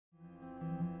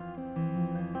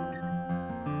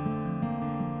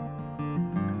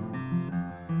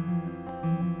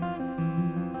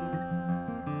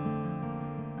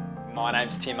My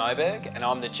name's Tim Oberg and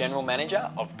I'm the General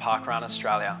Manager of Parkrun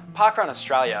Australia. Parkrun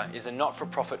Australia is a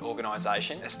not-for-profit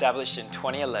organisation established in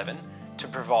 2011 to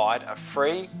provide a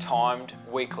free, timed,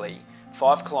 weekly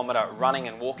 5-kilometre running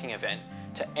and walking event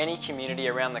to any community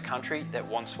around the country that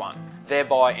wants one,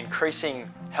 thereby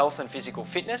increasing health and physical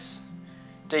fitness,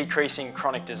 decreasing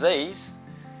chronic disease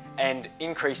and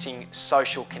increasing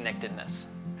social connectedness.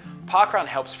 Parkrun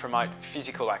helps promote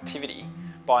physical activity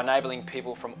by enabling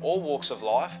people from all walks of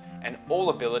life and all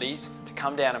abilities to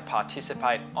come down and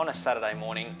participate on a Saturday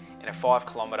morning in a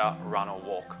 5-kilometre run or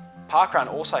walk.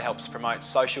 Parkrun also helps promote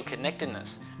social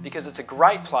connectedness because it's a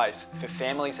great place for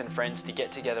families and friends to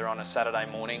get together on a Saturday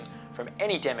morning from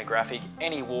any demographic,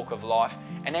 any walk of life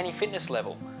and any fitness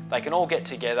level. They can all get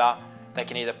together, they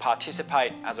can either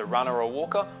participate as a runner or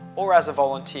walker or as a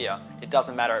volunteer. It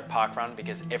doesn't matter at Parkrun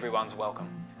because everyone's welcome.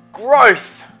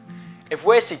 Growth! If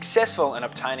we're successful in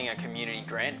obtaining a community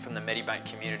grant from the Medibank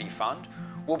Community Fund,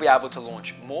 we'll be able to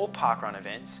launch more parkrun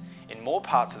events in more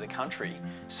parts of the country,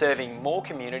 serving more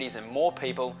communities and more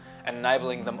people and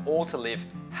enabling them all to live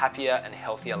happier and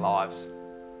healthier lives.